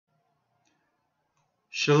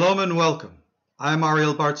Shalom and welcome. I'm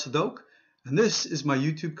Ariel Tzadok, and this is my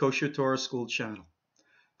YouTube Kosher Torah School channel.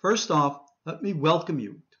 First off, let me welcome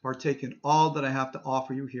you to partake in all that I have to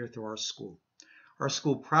offer you here through our school. Our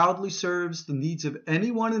school proudly serves the needs of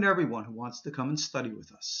anyone and everyone who wants to come and study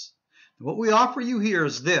with us. And what we offer you here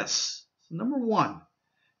is this. Number one,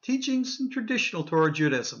 teachings in traditional Torah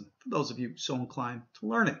Judaism, for those of you so inclined to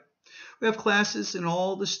learn it. We have classes in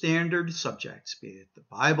all the standard subjects, be it the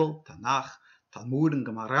Bible, Tanakh, Talmud and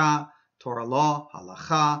Gemara, Torah law,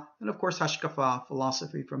 Halacha, and of course Hashkafa,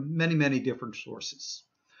 philosophy from many different sources.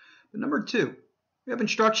 But number two, we have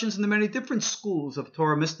instructions in the many different schools of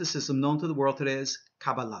Torah mysticism known to the world today as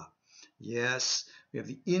Kabbalah. Yes, we have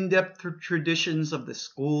the in-depth traditions of the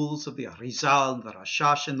schools of the Ari'zal, the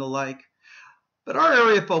Rashash, and the like. But our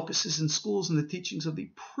area focuses in schools in the teachings of the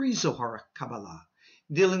pre-Zoharic Kabbalah,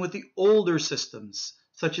 dealing with the older systems,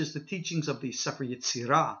 such as the teachings of the Sefer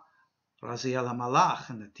Yetzirah, Ariel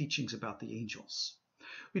and the teachings about the angels.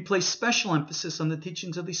 We place special emphasis on the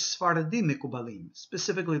teachings of the Sephardim Mikubalim,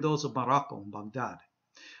 specifically those of Morocco and Baghdad.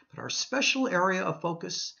 But our special area of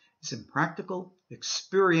focus is in practical,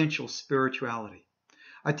 experiential spirituality.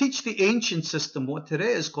 I teach the ancient system, what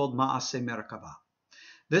today is called Ma'aseh Merkava.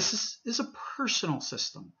 This is a personal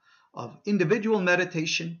system of individual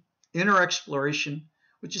meditation, inner exploration,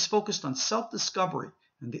 which is focused on self-discovery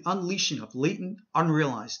and the unleashing of latent,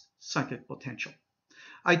 unrealized psychic potential.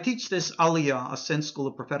 I teach this Aliyah, Ascent School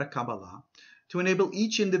of Prophetic Kabbalah, to enable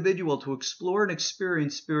each individual to explore and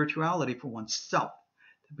experience spirituality for oneself,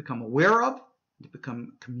 to become aware of, and to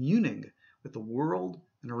become communing with the world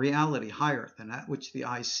and a reality higher than that which the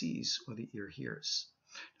eye sees or the ear hears.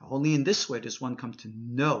 Now, only in this way does one come to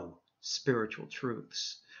know spiritual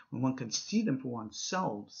truths, when one can see them for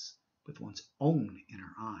oneself with one's own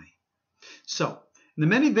inner eye. So, in the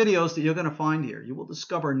many videos that you're going to find here, you will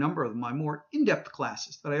discover a number of my more in-depth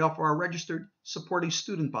classes that I offer our registered supporting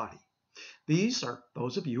student body. These are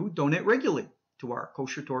those of you who donate regularly to our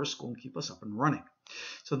Kosher Torah School and keep us up and running.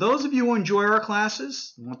 So those of you who enjoy our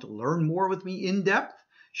classes and want to learn more with me in depth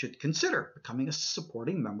should consider becoming a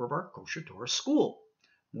supporting member of our Kosher Torah School.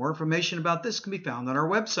 More information about this can be found on our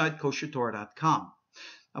website, KosherTorah.com.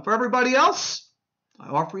 Now for everybody else, I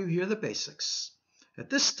offer you here the basics. At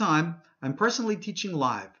this time, I'm presently teaching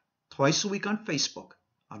live twice a week on Facebook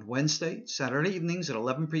on Wednesday, Saturday evenings at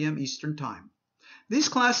 11 p.m. Eastern Time. These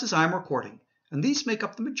classes I'm recording, and these make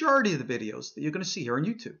up the majority of the videos that you're going to see here on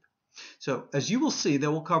YouTube. So, as you will see, they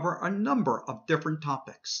will cover a number of different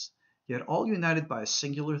topics, yet all united by a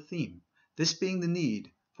singular theme, this being the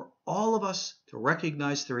need for all of us to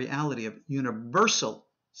recognize the reality of universal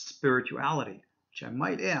spirituality, which I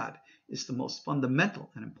might add is the most fundamental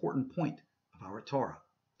and important point of our Torah.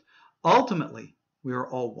 Ultimately, we are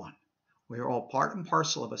all one. We are all part and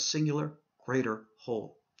parcel of a singular, greater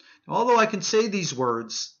whole. Now, although I can say these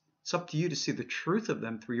words, it's up to you to see the truth of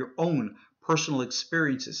them through your own personal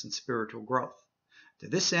experiences and spiritual growth. To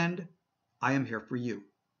this end, I am here for you,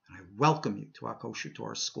 and I welcome you to our Kosher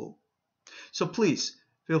Torah School. So please,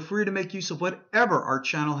 feel free to make use of whatever our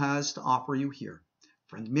channel has to offer you here.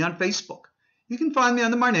 Friend me on Facebook. You can find me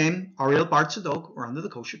under my name, Ariel Tzadok, or under the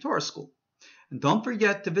Kosher Torah School. And don't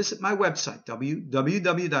forget to visit my website,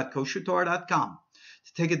 www.KosherTorah.com,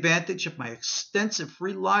 to take advantage of my extensive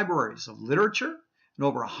free libraries of literature and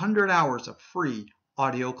over 100 hours of free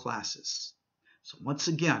audio classes. So once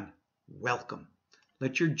again, welcome.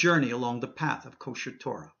 Let your journey along the path of Kosher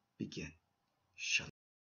Torah begin. Shalom.